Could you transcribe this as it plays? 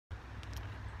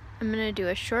I'm gonna do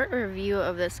a short review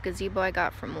of this gazebo I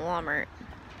got from Walmart.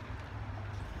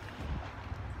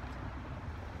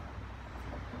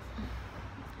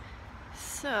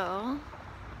 So,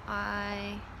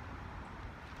 I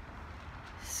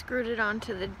screwed it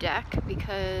onto the deck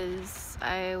because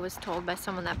I was told by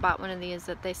someone that bought one of these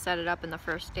that they set it up and the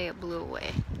first day it blew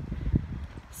away.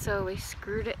 So we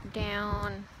screwed it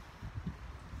down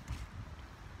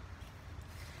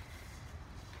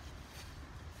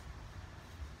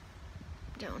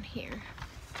here.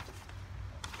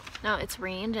 Now it's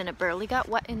rained and it barely got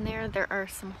wet in there. There are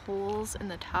some holes in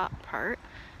the top part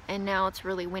and now it's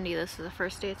really windy. This is the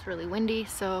first day it's really windy,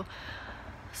 so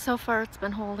far it's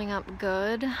been holding up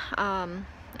good.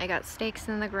 I got stakes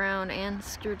in the ground and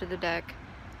screwed to the deck.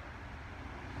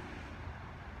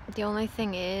 The only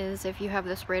thing is, if you have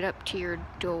this right up to your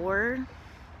door,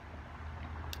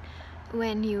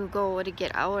 when you go to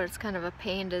get out, it's kind of a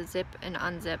pain to zip and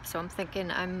unzip, so I'm thinking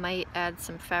I might add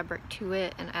some fabric to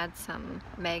it and add some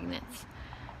magnets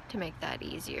to make that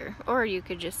easier. Or you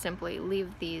could just simply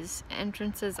leave these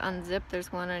entrances unzipped.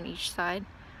 There's one on each side.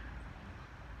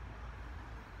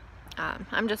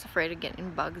 I'm just afraid of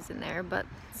getting bugs in there, but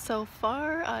so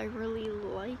far I really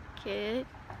like it.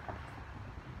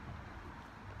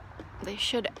 They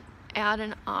should add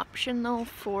an option though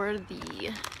for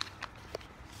the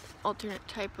alternate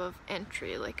type of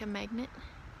entry, like a magnet.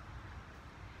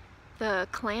 The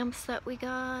clamps that we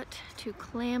got to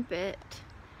clamp it,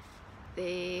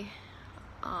 they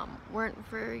weren't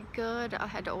very good. I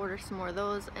had to order some more of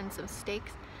those and some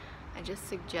stakes. I just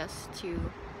suggest to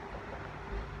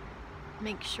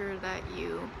make sure that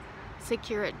you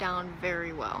secure it down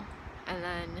very well. And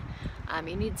then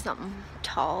you need something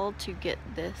tall to get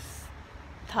this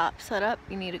top set up.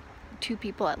 You need 2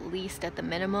 people at least at the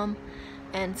minimum,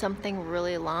 and something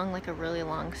really long, like a really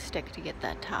long stick, to get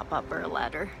that top up, or a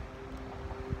ladder.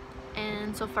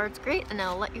 And so far it's great, and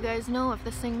I'll let you guys know if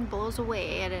this thing blows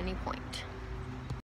away at any point.